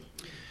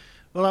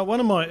Well, one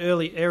of my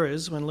early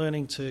errors when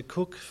learning to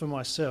cook for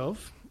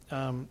myself,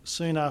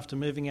 soon after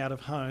moving out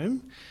of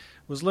home,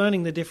 was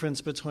learning the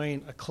difference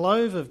between a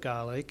clove of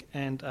garlic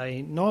and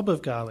a knob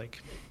of garlic.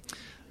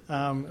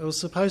 It was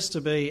supposed to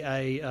be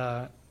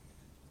a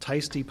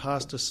tasty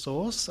pasta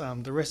sauce.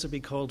 The recipe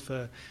called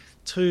for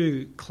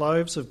 2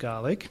 cloves of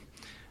garlic.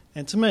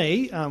 And to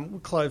me,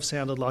 clove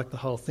sounded like the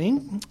whole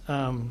thing.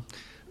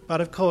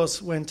 But of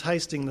course, when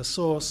tasting the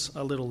sauce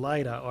a little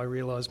later, I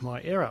realised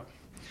my error.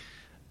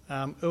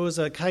 It was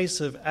a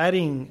case of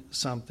adding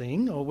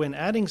something, or when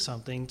adding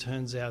something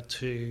turns out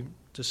to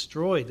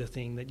destroy the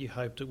thing that you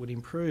hoped it would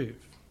improve.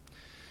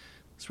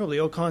 There's probably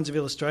all kinds of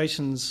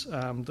illustrations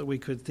that we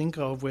could think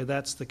of where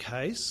that's the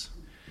case.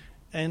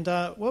 And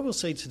what we'll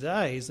see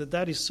today is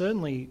that is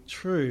certainly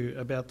true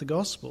about the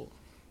gospel.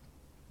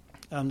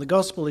 The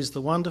gospel is the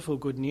wonderful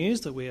good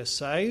news that we are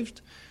saved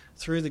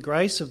through the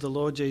grace of the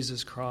Lord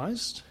Jesus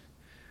Christ.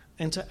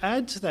 And to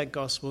add to that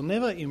gospel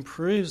never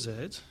improves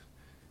it,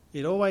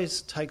 it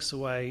always takes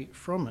away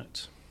from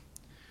it.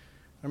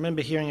 I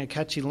remember hearing a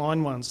catchy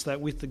line once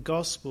that with the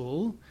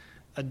gospel,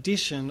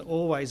 addition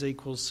always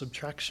equals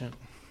subtraction.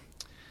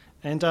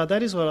 And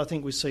that is what I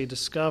think we see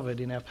discovered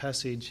in our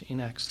passage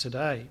in Acts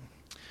today.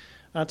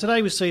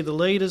 Today we see the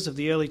leaders of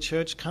the early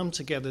church come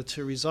together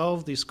to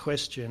resolve this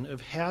question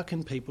of how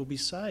can people be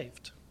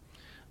saved?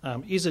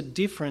 Is it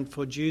different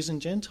for Jews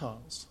and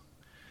Gentiles?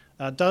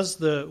 Does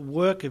the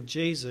work of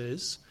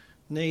Jesus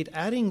need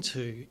adding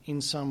to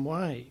in some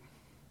way?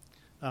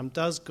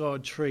 Does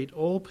God treat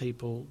all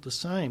people the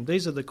same?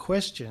 These are the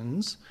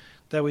questions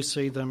that we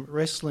see them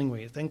wrestling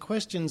with, and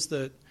questions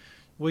that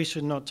we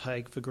should not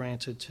take for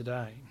granted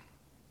today.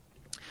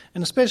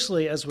 And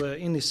especially as we're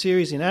in this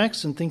series in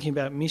Acts and thinking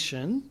about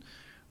mission,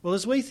 well,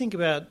 as we think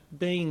about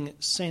being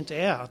sent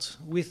out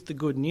with the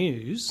good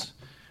news,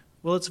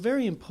 well, it's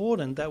very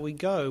important that we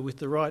go with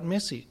the right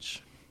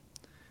message.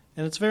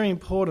 And it's very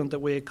important that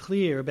we are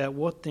clear about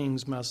what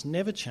things must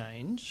never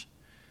change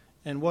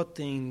and what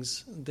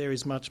things there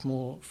is much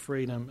more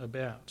freedom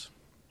about.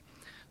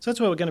 So that's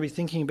what we're going to be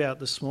thinking about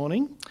this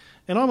morning.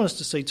 And I want us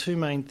to see 2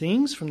 main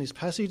things from this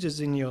passage as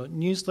in your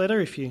newsletter,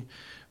 if you're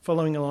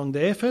following along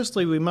there.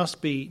 Firstly, we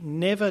must be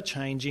never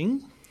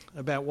changing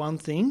about one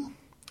thing,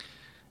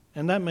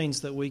 and that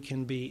means that we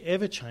can be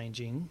ever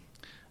changing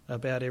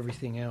about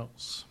everything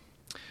else.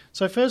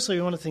 So firstly,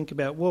 we want to think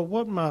about, well,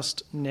 what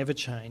must never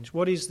change?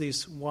 What is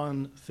this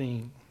one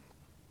thing?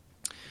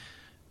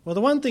 Well,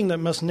 the one thing that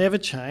must never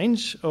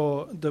change,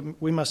 or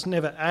that we must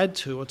never add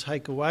to or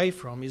take away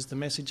from, is the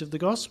message of the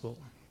gospel.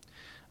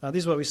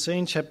 This is what we see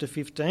in chapter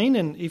 15,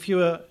 and if you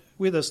were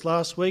with us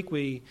last week,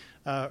 we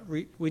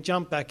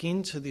jumped back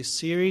into this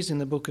series in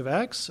the book of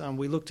Acts.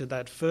 We looked at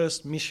that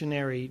first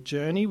missionary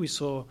journey. We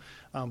saw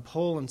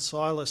Paul and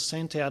Silas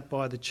sent out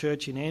by the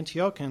church in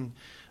Antioch, and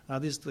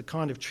this is the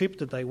kind of trip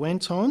that they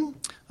went on.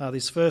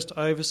 This first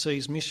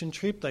overseas mission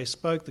trip, they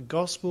spoke the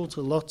gospel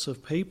to lots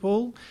of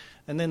people,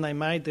 and then they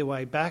made their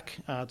way back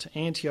to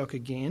Antioch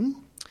again.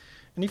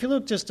 And if you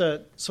look just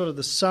at sort of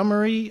the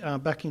summary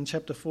back in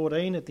chapter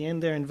 14, at the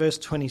end there in verse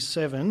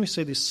 27, we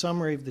see this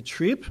summary of the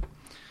trip.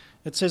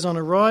 It says, on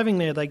arriving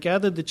there, they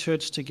gathered the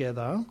church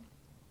together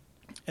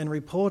and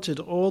reported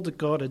all that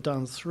God had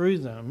done through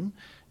them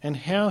and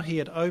how he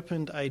had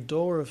opened a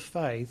door of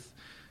faith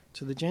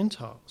to the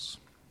Gentiles.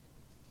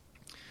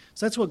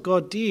 So that's what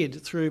God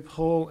did through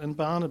Paul and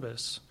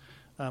Barnabas.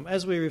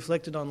 As we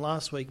reflected on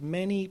last week,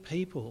 many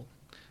people,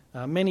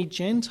 many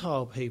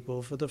Gentile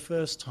people for the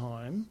first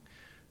time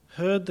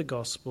heard the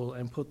gospel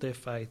and put their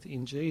faith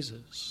in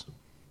Jesus.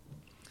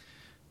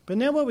 But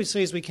now what we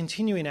see as we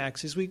continue in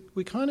Acts is we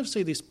kind of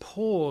see this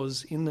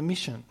pause in the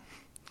mission.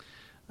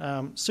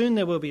 Soon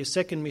there will be a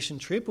second mission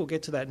trip. We'll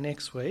get to that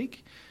next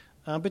week.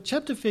 But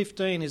chapter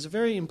 15 is a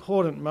very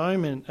important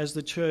moment as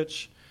the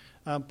church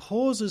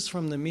pauses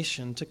from the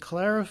mission to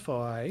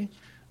clarify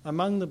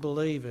among the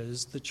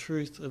believers the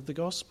truth of the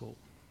gospel.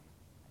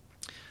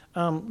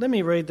 Let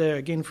me read there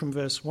again from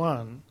verse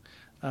 1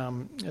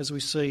 as we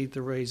see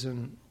the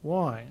reason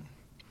why.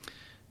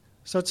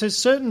 So it says,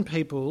 certain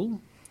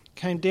people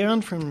came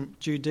down from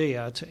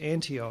Judea to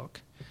Antioch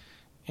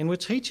and were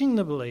teaching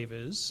the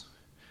believers,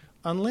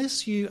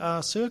 unless you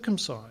are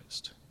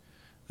circumcised,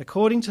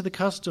 according to the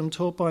custom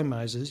taught by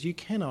Moses, you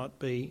cannot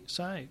be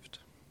saved.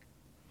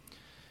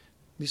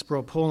 This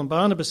brought Paul and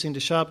Barnabas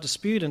into sharp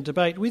dispute and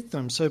debate with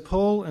them. So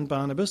Paul and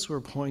Barnabas were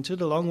appointed,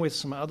 along with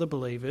some other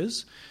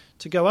believers,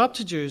 to go up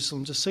to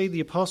Jerusalem to see the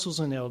apostles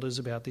and elders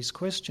about this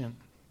question.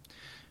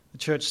 The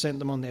church sent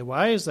them on their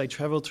way. As they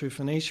travelled through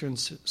Phoenicia and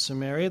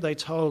Samaria, they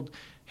told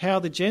how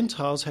the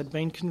Gentiles had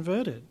been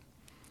converted.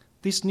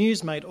 This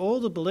news made all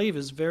the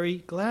believers very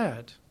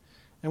glad.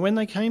 And when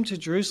they came to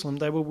Jerusalem,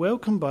 they were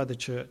welcomed by the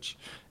church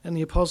and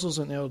the apostles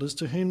and elders,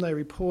 to whom they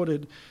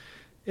reported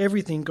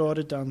everything God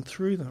had done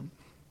through them.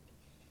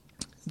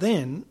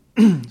 Then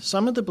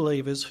some of the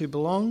believers who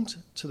belonged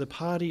to the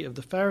party of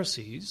the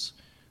Pharisees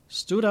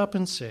stood up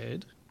and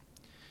said,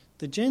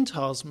 the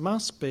Gentiles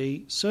must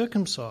be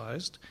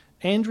circumcised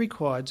and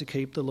required to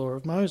keep the law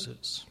of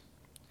Moses.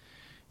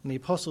 and the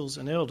apostles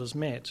and elders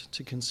met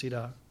to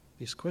consider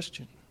this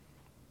question.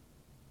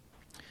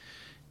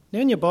 Now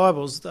in your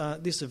Bibles,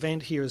 this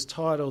event here is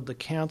titled the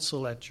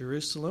Council at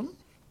Jerusalem.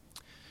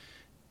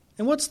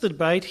 And what's the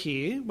debate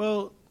here?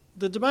 Well,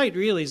 the debate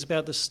really is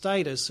about the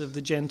status of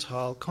the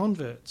Gentile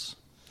converts.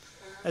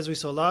 As we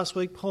saw last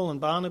week, Paul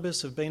and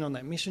Barnabas have been on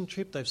that mission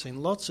trip. They've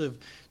seen lots of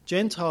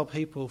Gentile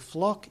people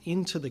flock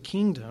into the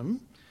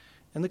kingdom.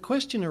 And the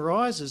question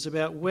arises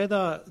about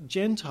whether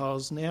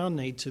Gentiles now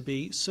need to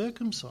be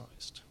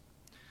circumcised.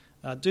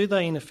 Do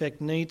they in effect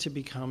need to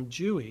become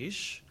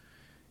Jewish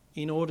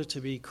in order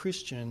to be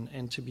Christian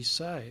and to be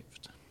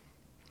saved?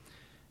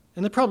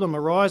 And the problem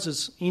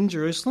arises in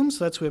Jerusalem,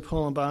 so that's where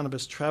Paul and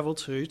Barnabas travel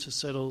to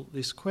settle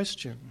this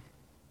question.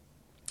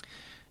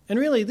 And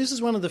really, this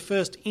is one of the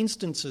first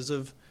instances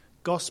of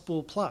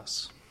gospel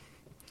plus.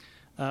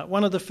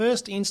 One of the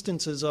first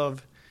instances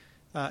of,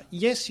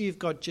 yes, you've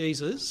got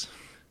Jesus,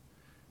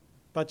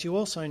 but you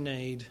also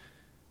need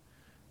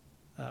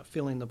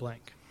fill in the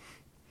blank.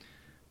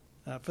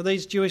 For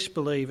these Jewish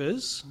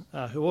believers,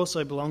 who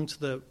also belong to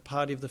the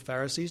party of the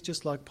Pharisees,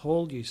 just like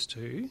Paul used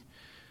to,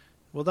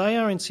 well, they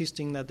are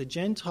insisting that the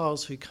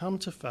Gentiles who come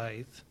to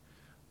faith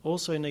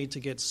also need to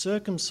get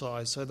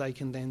circumcised so they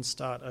can then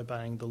start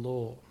obeying the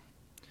law.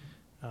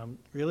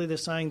 Really, they're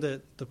saying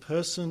that the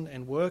person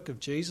and work of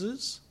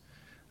Jesus,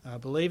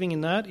 believing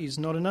in that is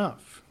not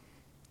enough.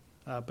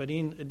 But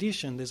in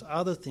addition, there's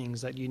other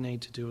things that you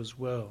need to do as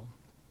well.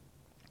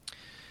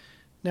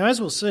 Now, as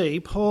we'll see,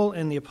 Paul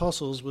and the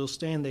apostles will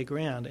stand their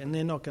ground, and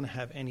they're not going to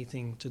have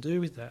anything to do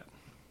with that.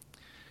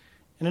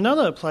 And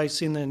another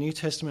place in the New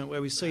Testament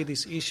where we see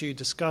this issue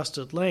discussed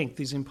at length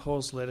is in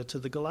Paul's letter to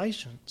the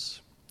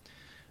Galatians.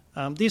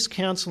 This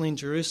council in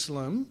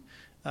Jerusalem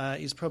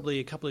is probably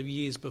a couple of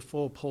years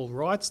before Paul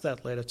writes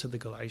that letter to the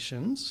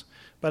Galatians,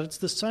 but it's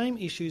the same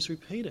issues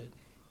repeated.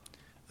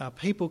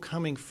 People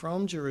coming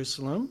from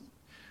Jerusalem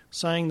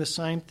saying the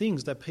same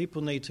things, that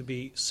people need to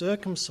be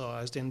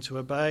circumcised and to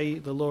obey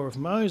the law of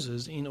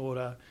Moses in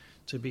order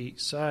to be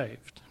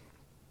saved.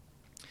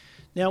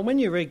 Now, when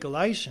you read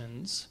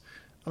Galatians,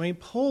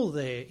 Paul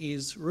there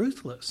is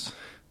ruthless.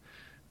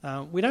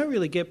 We don't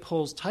really get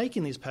Paul's take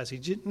in this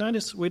passage.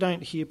 Notice we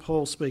don't hear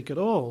Paul speak at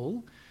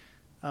all.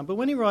 But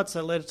when he writes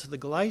that letter to the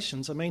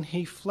Galatians,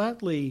 he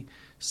flatly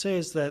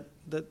says that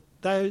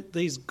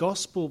these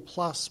gospel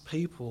plus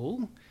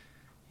people,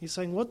 he's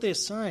saying what they're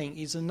saying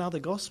is another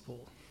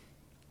gospel.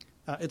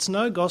 It's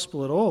no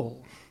gospel at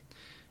all.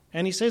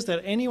 And he says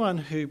that anyone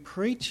who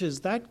preaches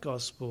that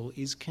gospel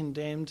is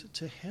condemned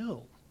to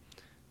hell.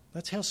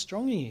 That's how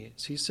strong he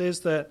is. He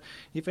says that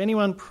if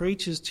anyone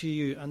preaches to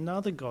you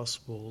another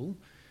gospel,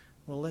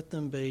 well, let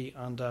them be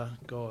under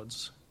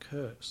God's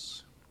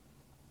curse.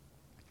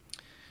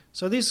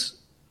 So this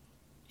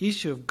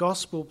issue of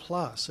gospel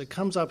plus, it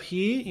comes up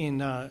here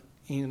in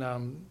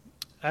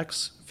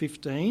Acts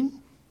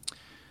 15.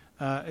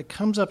 It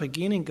comes up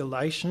again in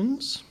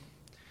Galatians.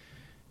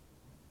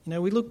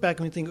 We look back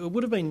and we think it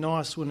would have been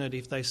nice, wouldn't it,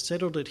 if they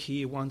settled it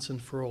here once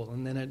and for all,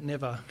 and then it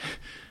never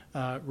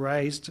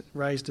raised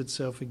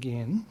itself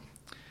again.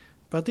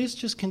 But this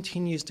just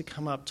continues to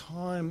come up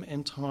time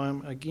and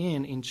time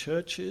again in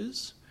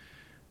churches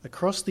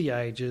across the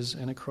ages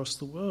and across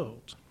the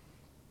world.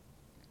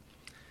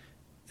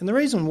 And the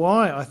reason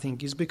why, I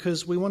think, is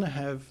because we want to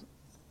have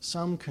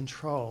some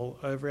control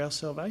over our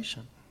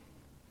salvation.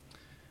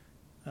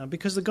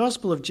 Because the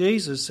gospel of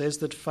Jesus says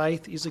that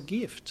faith is a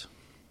gift.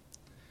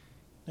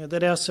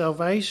 That our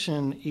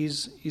salvation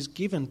is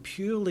given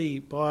purely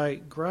by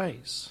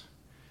grace.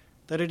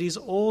 That it is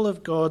all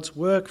of God's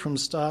work from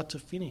start to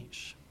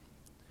finish.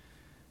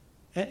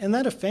 And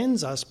that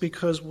offends us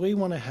because we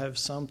want to have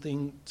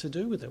something to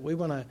do with it. We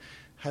want to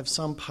have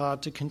some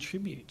part to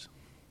contribute.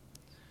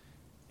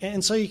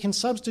 And so you can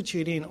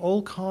substitute in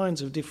all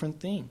kinds of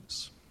different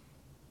things.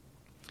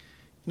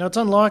 It's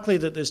unlikely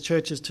that there's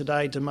churches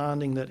today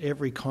demanding that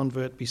every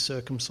convert be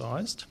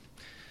circumcised.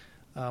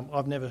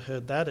 I've never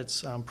heard that.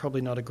 It's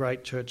probably not a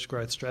great church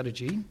growth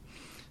strategy.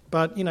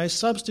 But,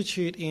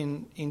 substitute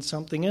in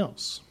something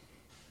else.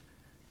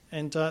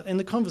 And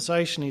the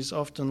conversation is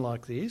often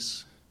like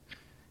this,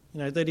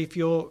 that if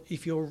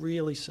you're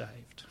really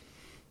saved,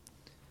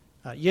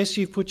 yes,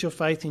 you've put your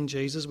faith in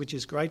Jesus, which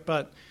is great,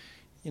 but,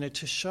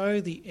 to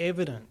show the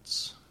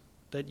evidence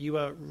that you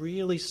are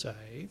really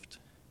saved,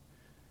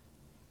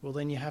 well,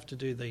 then you have to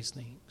do these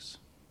things.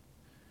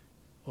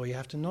 Or you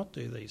have to not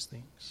do these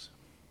things.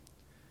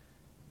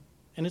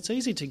 And it's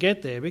easy to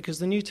get there because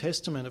the New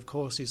Testament, of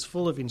course, is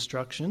full of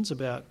instructions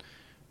about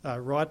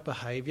right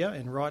behaviour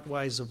and right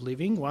ways of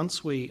living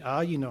once we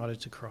are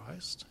united to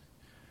Christ.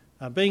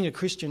 Being a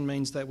Christian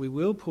means that we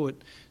will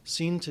put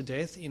sin to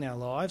death in our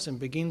lives and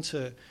begin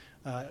to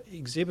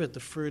exhibit the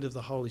fruit of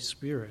the Holy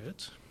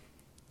Spirit.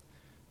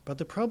 But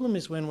the problem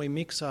is when we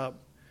mix up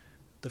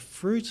the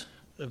fruit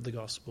of the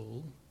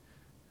gospel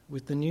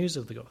with the news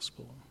of the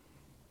gospel.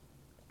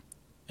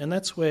 And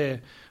that's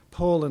where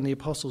Paul and the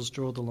apostles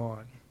draw the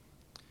line.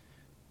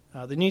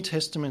 The New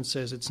Testament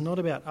says it's not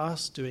about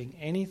us doing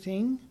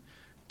anything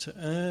to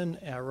earn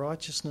our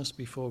righteousness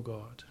before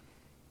God.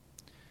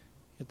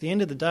 At the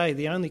end of the day,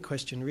 the only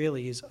question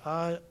really is,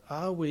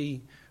 are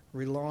we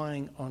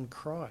relying on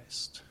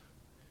Christ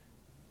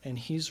and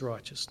his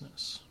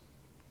righteousness?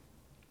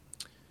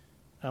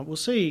 We'll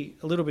see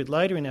a little bit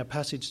later in our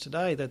passage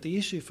today that the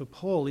issue for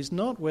Paul is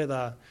not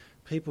whether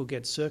people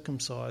get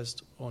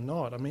circumcised or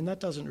not. I mean, that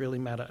doesn't really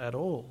matter at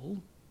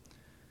all.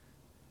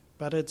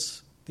 But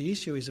the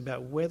issue is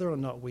about whether or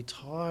not we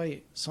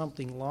tie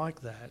something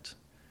like that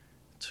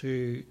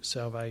to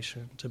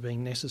salvation, to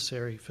being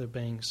necessary for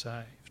being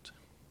saved.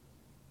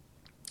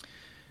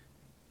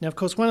 Now, of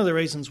course, one of the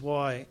reasons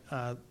why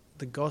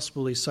the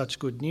gospel is such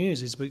good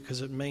news is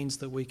because it means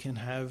that we can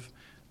have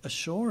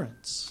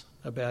assurance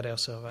about our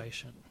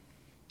salvation.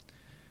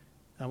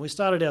 We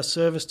started our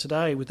service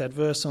today with that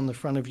verse on the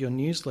front of your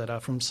newsletter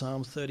from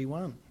Psalm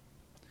 31.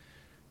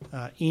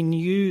 In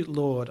you,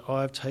 Lord,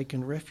 I have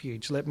taken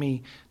refuge. Let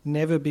me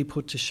never be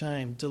put to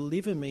shame.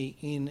 Deliver me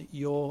in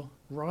your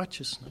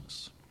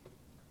righteousness.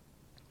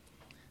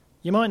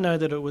 You might know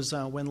that it was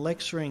when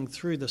lecturing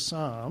through the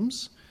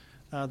Psalms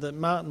that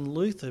Martin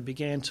Luther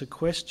began to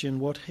question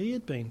what he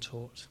had been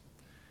taught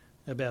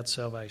about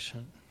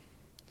salvation.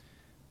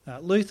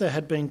 Luther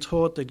had been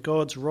taught that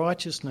God's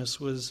righteousness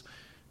was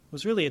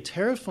really a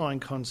terrifying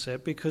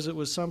concept because it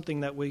was something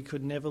that we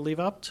could never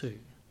live up to,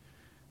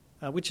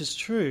 which is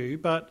true.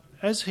 But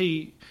as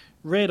he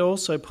read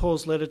also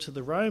Paul's letter to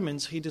the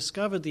Romans, he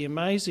discovered the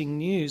amazing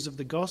news of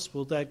the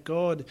gospel that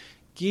God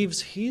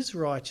gives his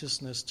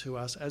righteousness to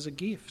us as a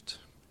gift,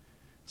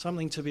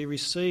 something to be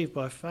received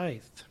by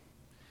faith.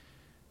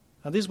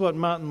 This is what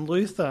Martin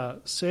Luther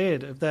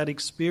said of that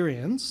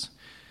experience.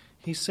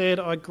 He said,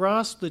 I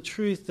grasp the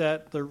truth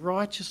that the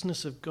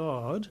righteousness of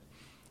God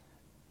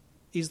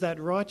is that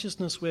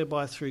righteousness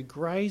whereby through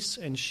grace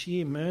and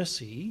sheer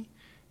mercy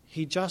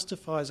he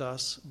justifies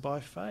us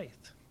by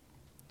faith.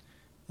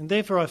 And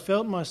therefore I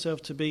felt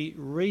myself to be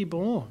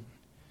reborn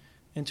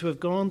and to have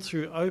gone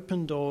through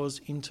open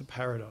doors into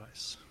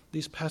paradise.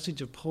 This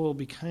passage of Paul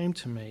became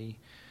to me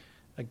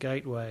a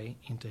gateway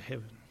into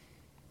heaven.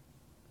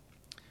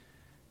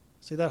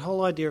 See, that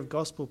whole idea of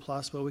gospel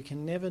plus, well, we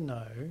can never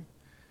know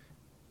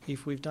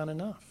if we've done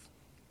enough.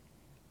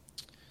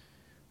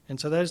 And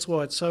so that is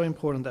why it's so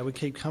important that we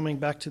keep coming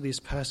back to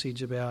this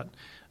passage about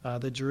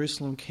the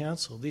Jerusalem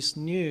Council. This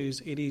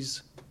news, it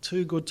is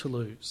too good to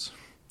lose.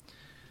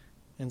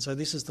 And so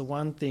this is the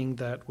one thing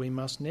that we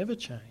must never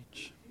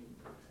change.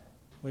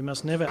 We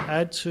must never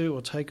add to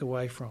or take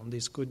away from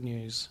this good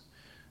news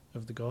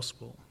of the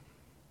gospel.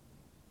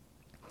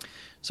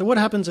 So what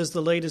happens as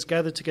the leaders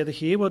gather together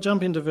here? We'll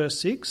jump into verse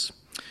 6.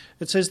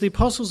 It says, the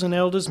apostles and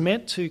elders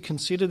met to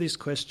consider this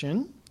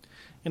question,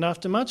 and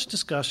after much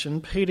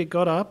discussion, Peter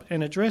got up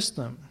and addressed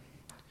them.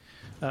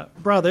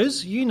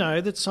 Brothers, you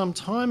know that some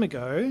time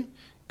ago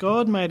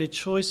God made a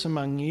choice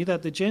among you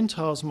that the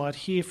Gentiles might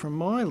hear from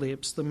my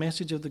lips the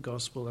message of the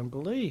gospel and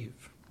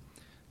believe.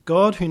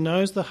 God, who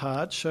knows the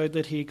heart, showed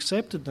that he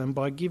accepted them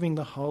by giving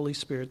the Holy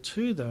Spirit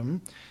to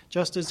them,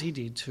 just as he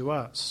did to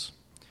us.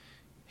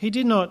 He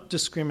did not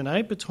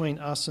discriminate between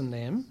us and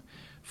them,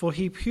 for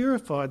he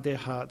purified their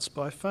hearts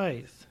by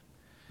faith.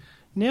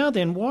 Now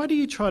then, why do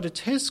you try to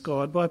test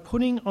God by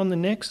putting on the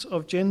necks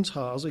of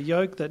Gentiles a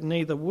yoke that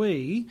neither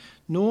we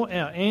nor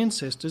our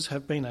ancestors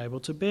have been able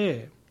to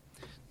bear?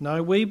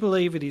 No, we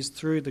believe it is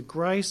through the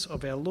grace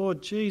of our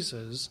Lord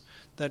Jesus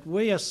that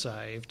we are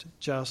saved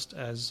just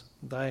as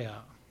they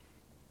are.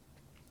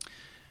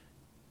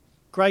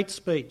 Great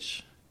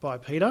speech by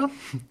Peter.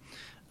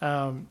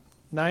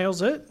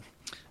 Nails it.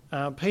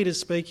 Peter's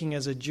speaking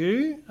as a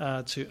Jew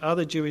to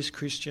other Jewish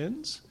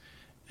Christians.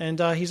 And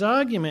his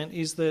argument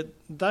is that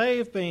they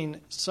have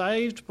been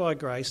saved by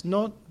grace,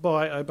 not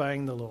by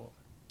obeying the law.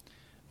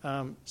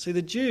 See,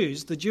 the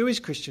Jews, the Jewish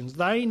Christians,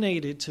 they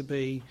needed to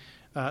be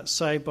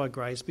saved by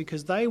grace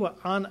because they were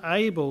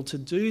unable to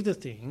do the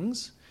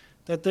things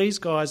that these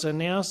guys are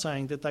now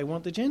saying that they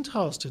want the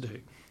Gentiles to do.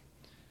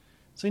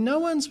 See, no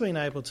one's been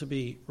able to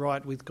be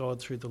right with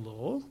God through the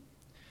law,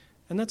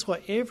 and that's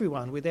why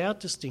everyone, without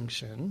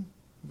distinction,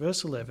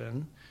 verse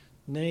 11,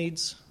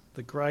 needs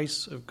the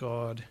grace of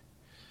God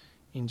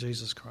in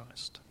Jesus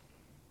Christ.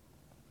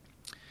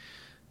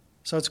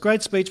 So it's a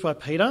great speech by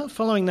Peter.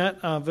 Following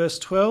that, verse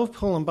 12,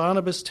 Paul and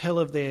Barnabas tell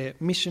of their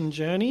mission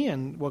journey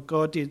and what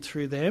God did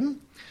through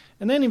them.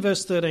 And then in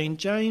verse 13,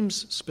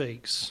 James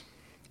speaks.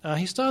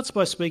 He starts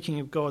by speaking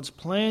of God's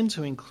plan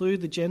to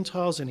include the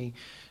Gentiles, and he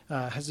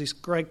has this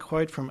great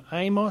quote from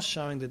Amos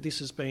showing that this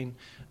has been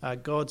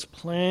God's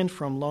plan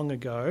from long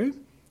ago.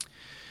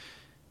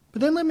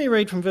 But then let me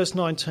read from verse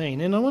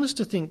 19, and I want us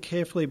to think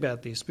carefully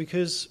about this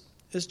because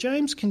as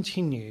James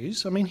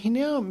continues, he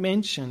now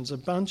mentions a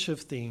bunch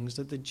of things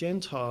that the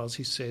Gentiles,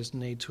 he says,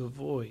 need to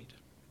avoid.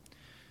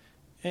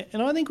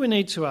 And I think we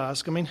need to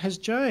ask, has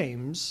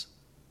James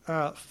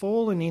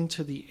fallen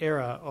into the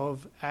error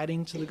of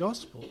adding to the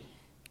gospel?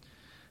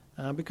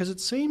 Because it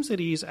seems that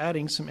he is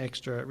adding some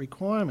extra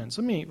requirements.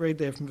 Let me read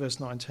there from verse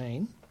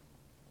 19.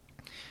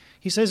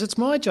 He says, "It's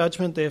my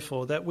judgment,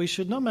 therefore, that we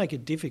should not make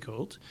it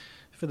difficult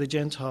for the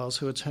Gentiles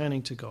who are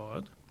turning to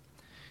God,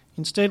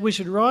 Instead, we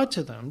should write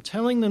to them,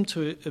 telling them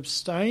to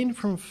abstain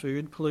from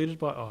food polluted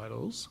by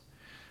idols,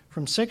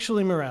 from sexual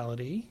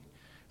immorality,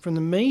 from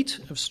the meat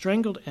of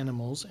strangled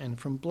animals, and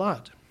from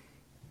blood.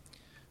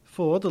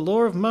 For the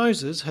law of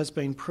Moses has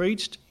been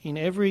preached in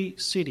every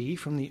city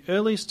from the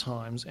earliest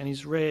times and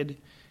is read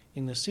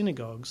in the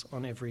synagogues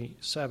on every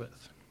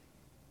Sabbath.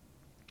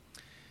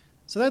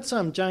 So that's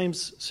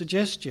James'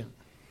 suggestion.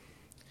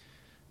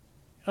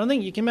 I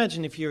think you can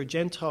imagine if you're a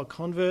Gentile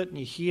convert and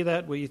you hear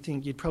that, where you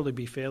think you'd probably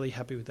be fairly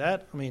happy with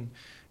that. I mean,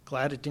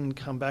 glad it didn't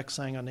come back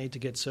saying I need to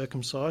get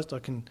circumcised. I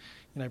can,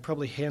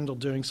 probably handle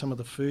doing some of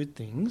the food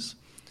things.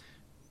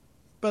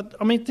 But,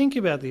 think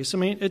about this.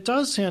 It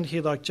does sound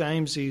here like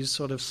James is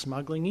sort of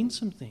smuggling in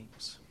some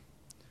things,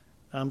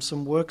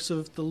 some works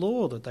of the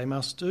law that they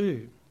must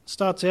do. It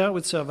starts out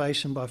with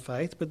salvation by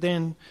faith, but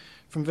then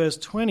from verse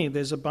 20,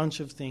 there's a bunch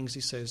of things he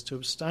says to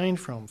abstain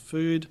from: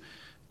 food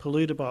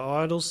polluted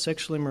by idols,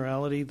 sexual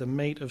immorality, the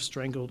meat of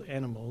strangled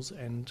animals,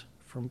 and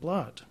from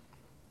blood.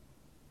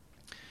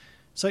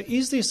 So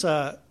is this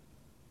a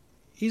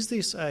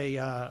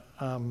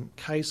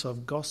case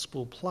of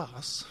gospel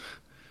plus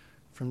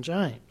from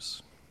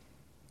James?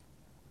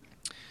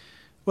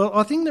 Well,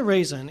 I think the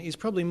reason is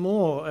probably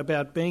more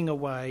about being a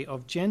way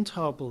of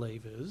Gentile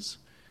believers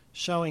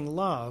showing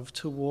love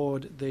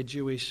toward their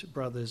Jewish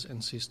brothers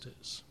and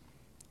sisters.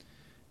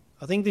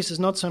 I think this is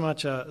not so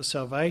much a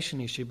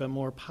salvation issue, but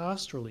more a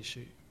pastoral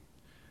issue.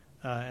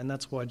 And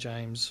that's why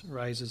James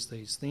raises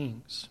these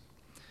things.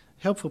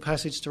 Helpful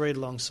passage to read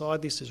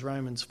alongside this is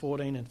Romans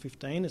 14 and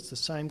 15. It's the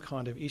same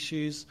kind of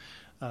issues,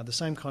 the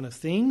same kind of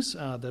things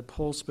that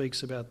Paul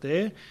speaks about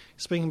there,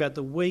 speaking about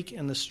the weak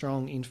and the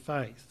strong in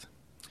faith,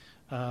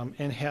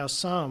 and how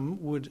some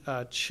would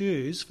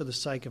choose, for the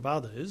sake of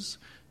others,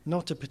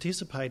 not to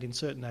participate in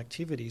certain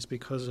activities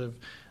because of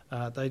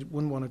they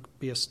wouldn't want to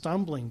be a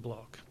stumbling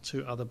block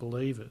to other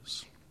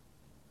believers.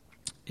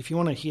 If you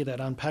want to hear that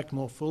unpacked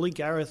more fully,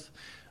 Gareth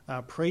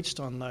preached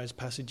on those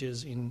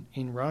passages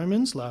in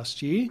Romans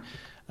last year.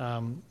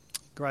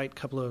 Great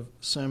couple of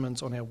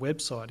sermons on our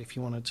website if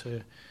you wanted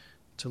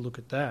to look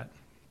at that.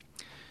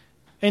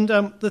 And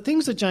the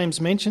things that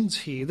James mentions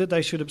here that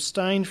they should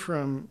abstain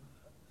from,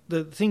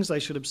 they're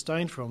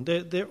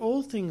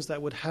all things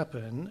that would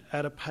happen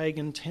at a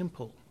pagan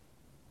temple.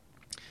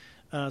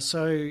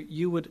 So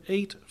you would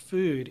eat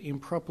food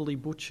improperly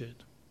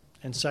butchered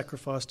and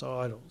sacrificed to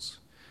idols.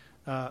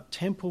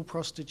 Temple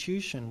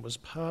prostitution was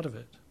part of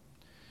it.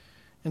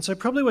 And so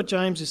probably what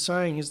James is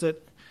saying is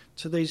that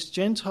to these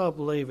Gentile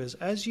believers,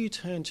 as you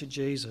turn to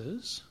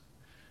Jesus,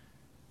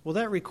 well,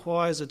 that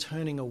requires a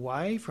turning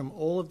away from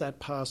all of that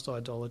past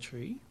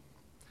idolatry.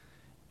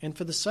 And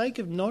for the sake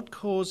of not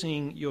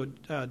causing your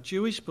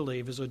Jewish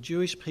believers or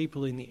Jewish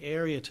people in the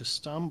area to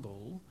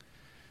stumble,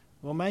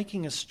 well,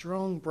 making a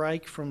strong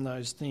break from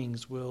those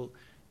things will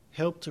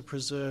help to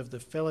preserve the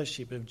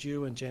fellowship of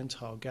Jew and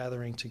Gentile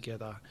gathering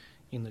together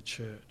in the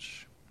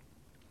church.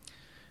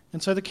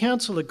 And so the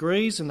council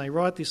agrees and they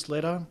write this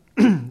letter.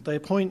 They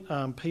appoint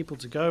people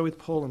to go with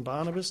Paul and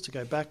Barnabas to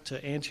go back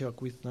to Antioch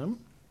with them.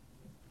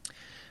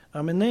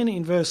 And then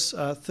in verse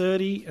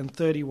 30 and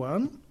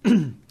 31,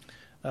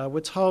 we're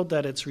told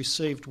that it's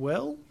received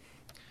well.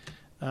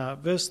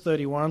 Verse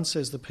 31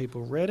 says the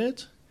people read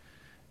it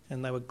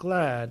and they were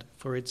glad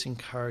for its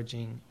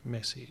encouraging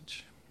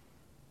message.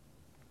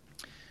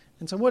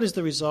 And so what is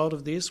the result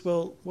of this?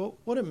 Well,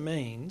 what it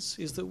means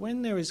is that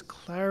when there is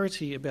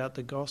clarity about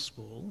the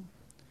gospel,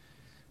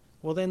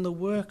 well, then the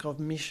work of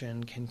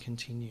mission can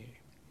continue.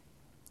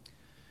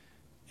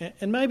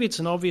 And maybe it's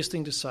an obvious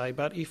thing to say,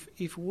 but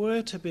if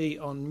we're to be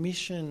on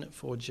mission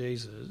for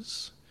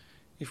Jesus,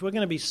 if we're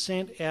going to be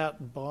sent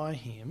out by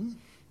him,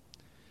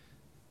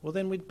 well,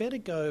 then we'd better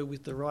go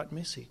with the right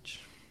message.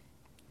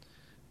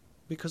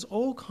 Because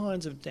all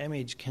kinds of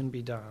damage can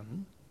be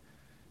done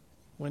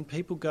when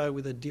people go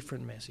with a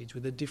different message,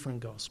 with a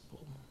different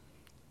gospel.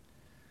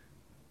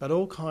 But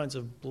all kinds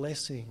of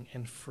blessing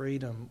and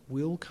freedom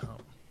will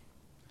come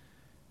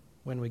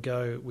when we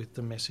go with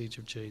the message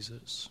of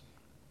Jesus.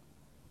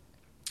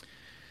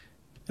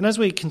 And as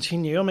we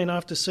continue,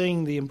 after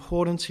seeing the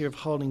importance here of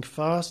holding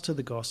fast to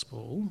the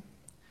gospel,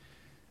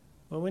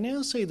 well, we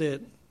now see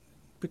that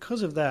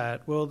because of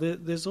that, well,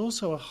 there's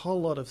also a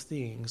whole lot of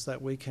things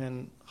that we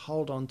can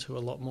hold on to a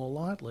lot more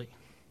lightly.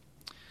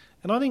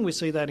 And I think we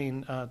see that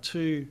in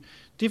two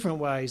different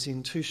ways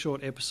in two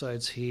short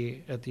episodes here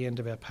at the end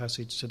of our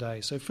passage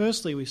today. So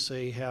firstly, we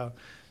see how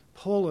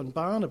Paul and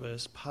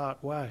Barnabas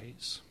part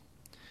ways.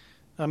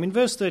 In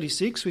verse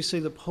 36, we see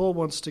that Paul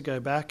wants to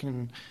go back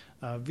and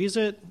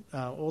visit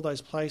all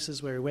those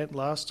places where he went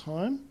last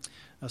time,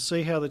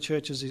 see how the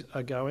churches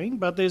are going,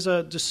 but there's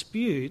a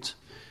dispute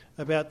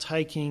about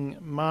taking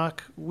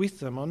Mark with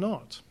them or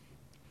not.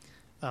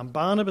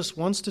 Barnabas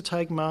wants to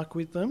take Mark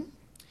with them,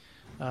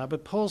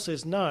 but Paul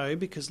says no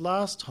because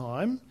last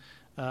time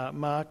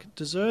Mark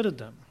deserted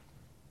them.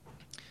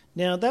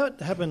 Now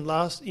that happened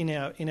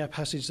in our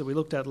passage that we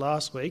looked at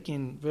last week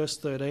in verse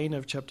 13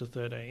 of chapter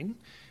 13,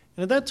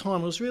 and at that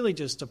time it was really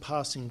just a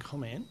passing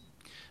comment.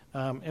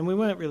 and we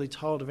weren't really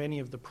told of any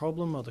of the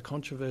problem or the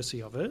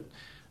controversy of it.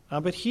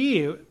 But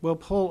here, well,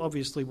 Paul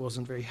obviously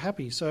wasn't very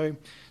happy. So it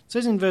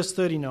says in verse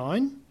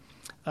 39,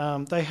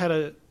 they had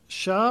a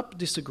sharp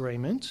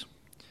disagreement,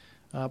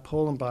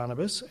 Paul and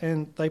Barnabas,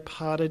 and they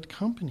parted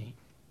company.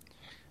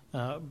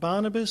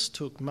 Barnabas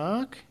took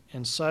Mark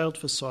and sailed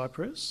for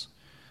Cyprus,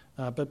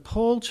 but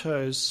Paul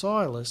chose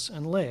Silas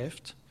and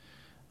left,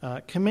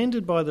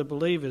 commended by the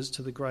believers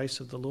to the grace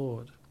of the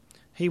Lord.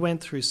 He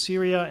went through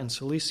Syria and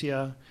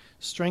Cilicia,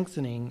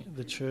 strengthening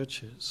the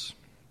churches.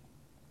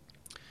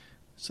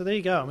 So there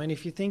you go. I mean,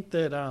 if you think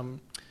that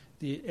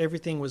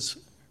everything was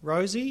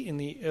rosy in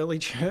the early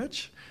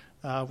church,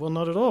 well,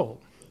 not at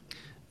all.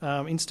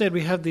 Instead,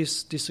 we have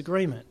this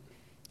disagreement,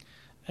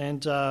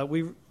 and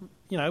we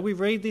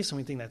read this and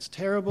we think that's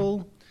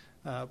terrible.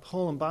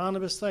 Paul and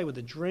Barnabas, they were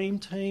the dream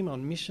team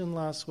on mission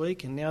last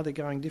week, and now they're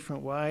going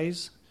different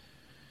ways.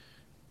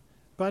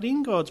 But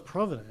in God's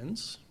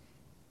providence,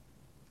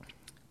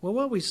 well,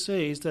 what we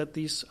see is that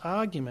this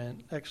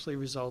argument actually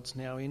results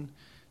now in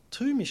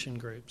 2 mission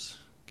groups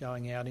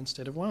going out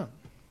instead of 1.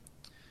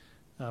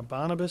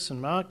 Barnabas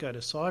and Mark go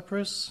to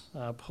Cyprus.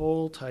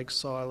 Paul takes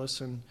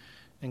Silas and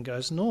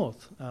goes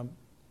north.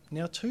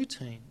 Now 2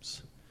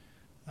 teams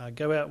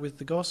go out with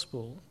the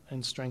gospel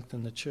and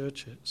strengthen the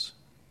churches.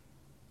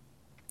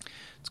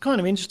 It's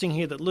kind of interesting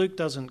here that Luke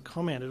doesn't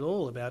comment at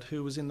all about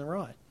who was in the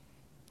right.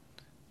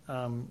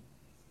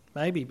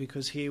 Maybe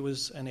because here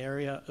was an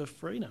area of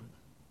freedom.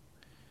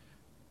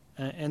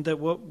 And that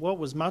what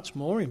was much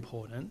more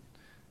important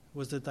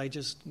was that they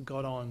just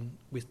got on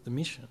with the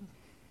mission.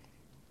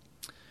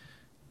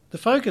 The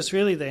focus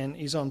really then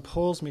is on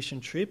Paul's mission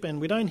trip, and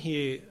we don't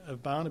hear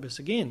of Barnabas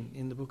again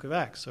in the book of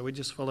Acts, so we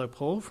just follow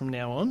Paul from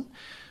now on.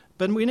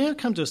 But we now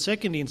come to a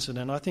second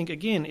incident, I think,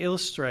 again,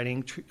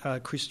 illustrating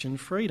Christian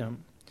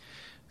freedom.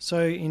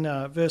 So in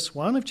verse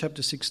 1 of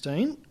chapter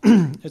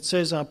 16, it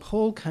says,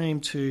 Paul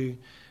came to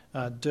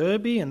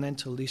Derbe and then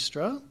to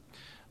Lystra,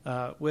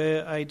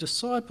 where a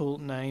disciple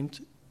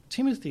named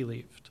Timothy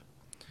lived,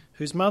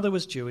 whose mother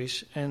was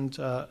Jewish and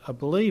a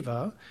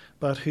believer,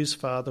 but whose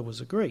father was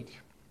a Greek.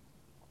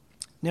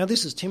 Now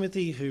this is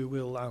Timothy, who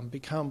will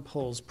become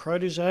Paul's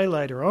protege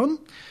later on.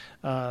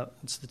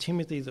 It's the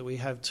Timothy that we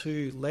have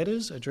 2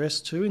 letters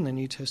addressed to in the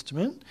New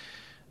Testament.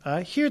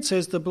 Here it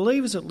says, the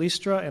believers at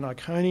Lystra and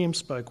Iconium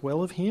spoke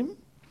well of him.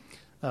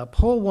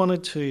 Paul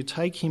wanted to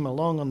take him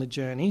along on the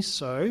journey,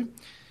 so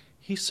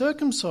he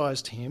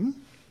circumcised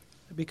him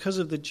because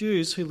of the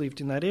Jews who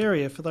lived in that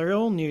area, for they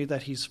all knew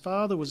that his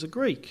father was a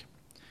Greek.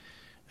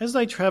 As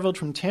they travelled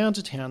from town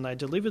to town, they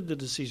delivered the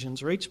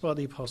decisions reached by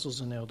the apostles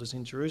and elders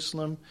in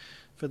Jerusalem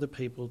for the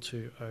people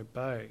to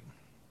obey.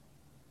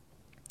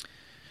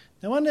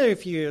 Now, I wonder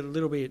if you're a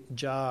little bit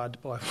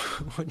jarred by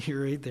what you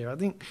read there. I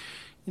think,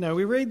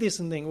 we read this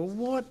and think,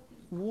 well,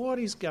 what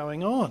is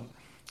going on?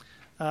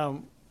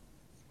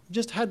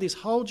 Just had this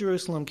whole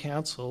Jerusalem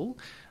council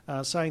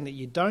saying that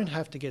you don't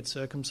have to get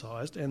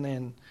circumcised, and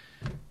then,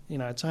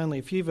 it's only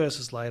a few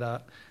verses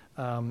later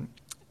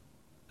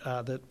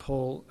that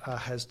Paul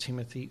has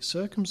Timothy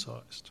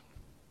circumcised.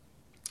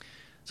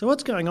 So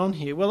what's going on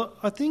here? Well,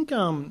 I think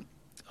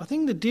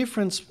the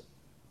difference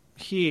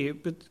here,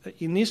 but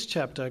in this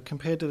chapter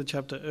compared to the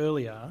chapter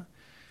earlier,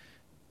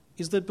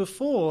 is that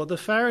before the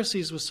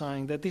Pharisees were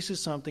saying that this is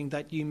something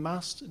that you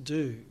must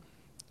do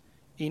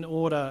in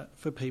order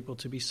for people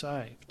to be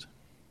saved.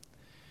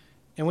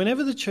 And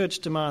whenever the church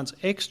demands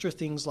extra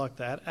things like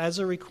that as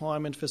a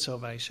requirement for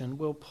salvation,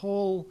 well,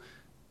 Paul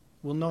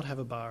will not have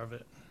a bar of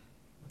it.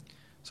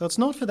 So it's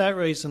not for that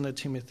reason that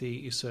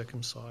Timothy is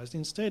circumcised.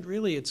 Instead,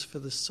 really, it's for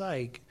the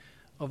sake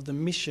of the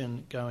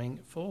mission going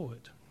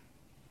forward.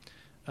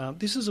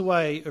 This is a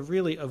way of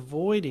really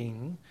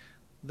avoiding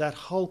that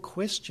whole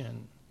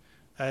question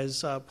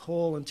as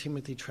Paul and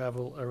Timothy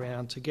travel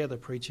around together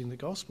preaching the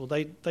gospel.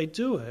 They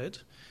do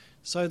it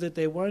so that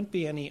there won't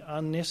be any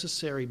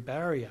unnecessary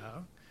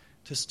barrier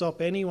to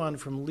stop anyone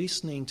from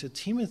listening to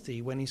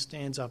Timothy when he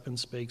stands up and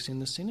speaks in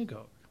the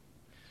synagogue.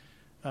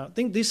 I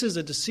think this is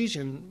a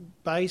decision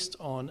based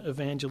on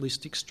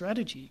evangelistic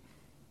strategy.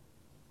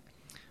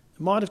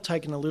 It might have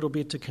taken a little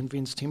bit to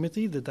convince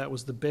Timothy that that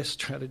was the best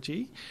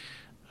strategy,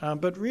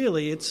 but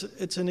really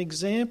it's an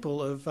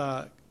example of,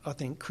 I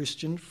think,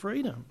 Christian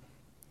freedom.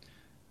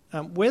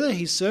 Whether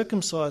he's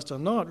circumcised or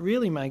not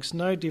really makes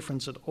no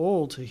difference at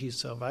all to his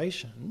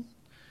salvation,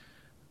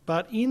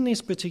 but in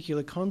this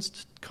particular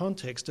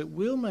context it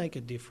will make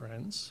a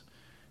difference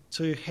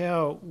to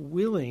how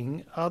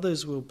willing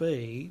others will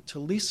be to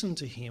listen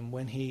to him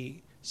when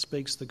he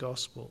speaks the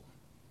gospel.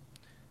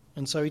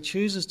 And so he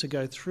chooses to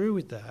go through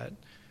with that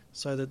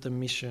so that the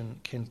mission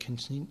can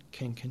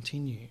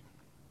continue.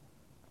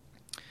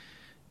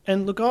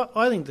 And look,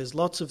 I think there's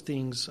lots of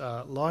things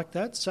like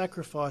that,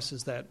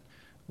 sacrifices that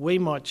we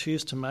might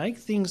choose to make,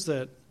 things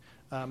that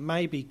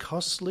may be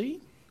costly,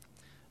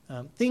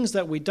 things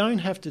that we don't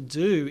have to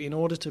do in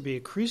order to be a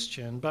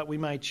Christian, but we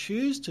may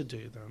choose to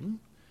do them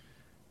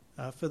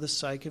for the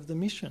sake of the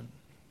mission.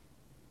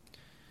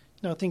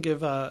 I think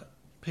of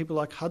people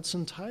like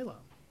Hudson Taylor.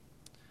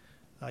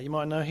 You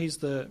might know he's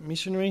the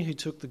missionary who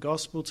took the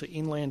gospel to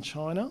inland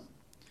China.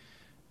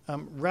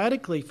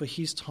 Radically for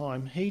his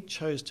time, he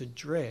chose to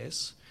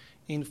dress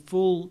in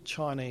full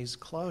Chinese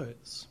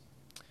clothes.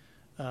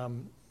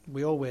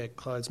 We all wear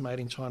clothes made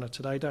in China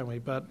today, don't we?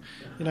 But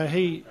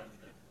he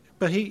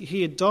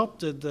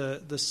adopted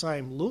the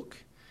same look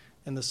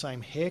and the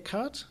same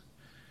haircut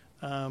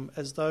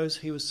as those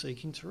he was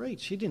seeking to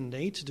reach. He didn't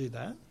need to do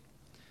that.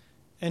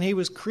 And he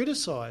was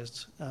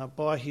criticised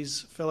by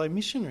his fellow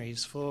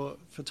missionaries for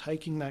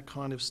taking that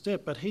kind of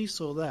step, but he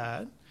saw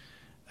that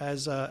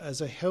as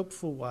a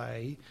helpful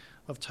way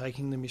of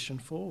taking the mission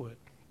forward.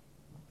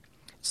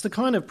 It's the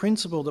kind of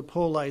principle that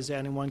Paul lays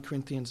out in 1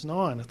 Corinthians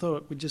 9. I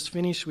thought we'd just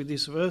finish with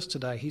this verse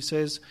today. He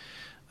says,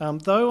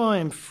 though I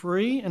am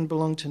free and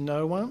belong to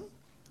no one,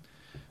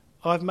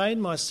 I've made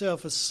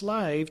myself a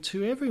slave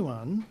to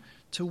everyone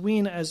to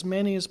win as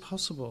many as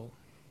possible.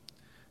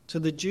 To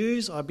the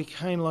Jews I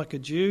became like a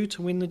Jew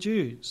to win the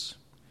Jews.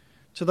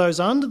 To those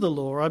under the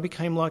law I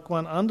became like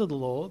one under the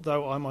law,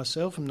 though I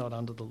myself am not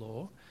under the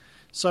law,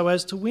 so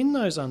as to win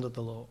those under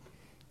the law.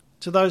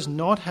 To those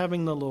not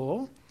having the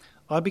law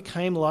I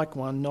became like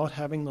one not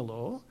having the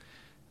law,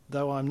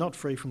 though I am not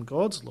free from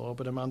God's law,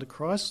 but am under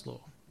Christ's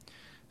law,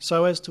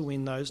 so as to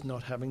win those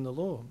not having the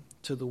law.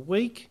 To the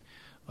weak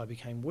I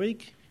became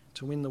weak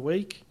to win the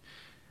weak.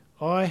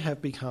 I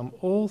have become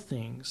all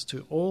things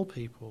to all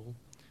people,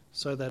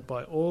 so that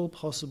by all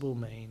possible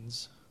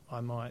means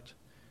I might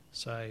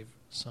save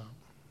some.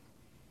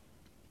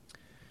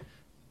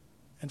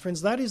 And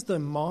friends, that is the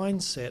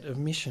mindset of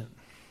mission.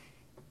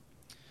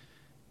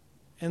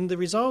 And the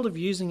result of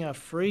using our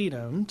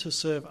freedom to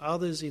serve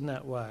others in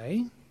that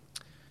way,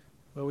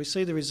 well, we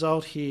see the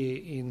result here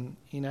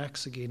in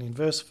Acts again, in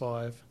verse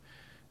 5,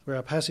 where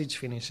our passage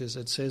finishes.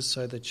 It says,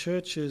 so the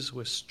churches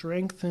were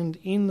strengthened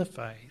in the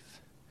faith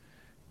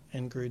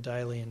and grew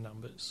daily in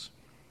numbers.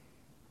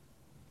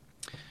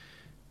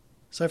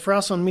 So for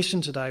us on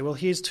mission today, well,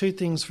 here's two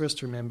things for us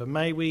to remember.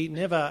 May we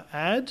never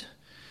add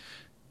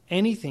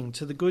anything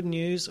to the good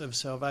news of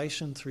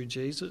salvation through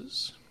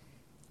Jesus,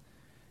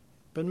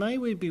 but may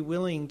we be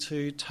willing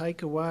to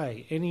take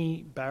away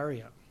any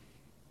barrier,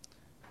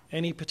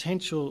 any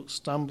potential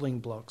stumbling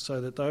block, so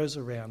that those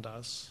around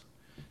us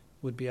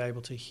would be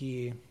able to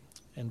hear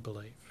and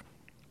believe.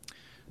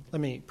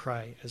 Let me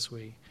pray as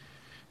we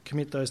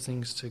commit those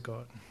things to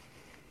God.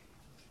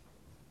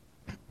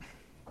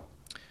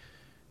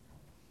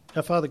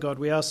 Our Father God,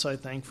 we are so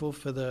thankful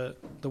for the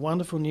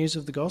wonderful news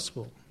of the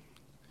gospel,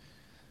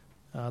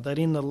 that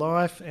in the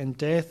life and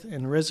death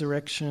and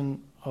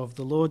resurrection of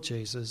the Lord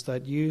Jesus,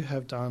 that you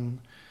have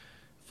done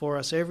for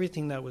us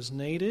everything that was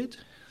needed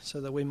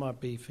so that we might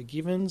be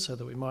forgiven, so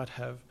that we might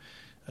have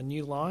a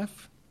new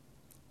life,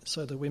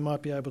 so that we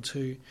might be able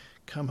to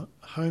come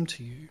home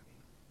to you.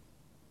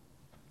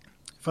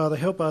 Father,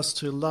 help us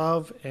to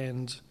love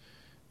and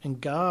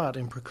guard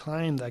and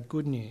proclaim that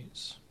good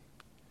news.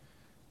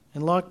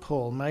 And like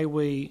Paul, may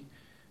we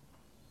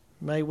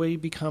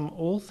become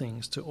all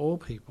things to all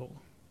people,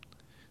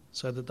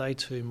 so that they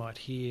too might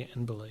hear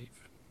and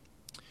believe.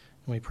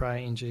 And we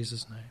pray in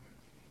Jesus' name.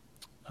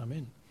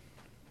 Amen.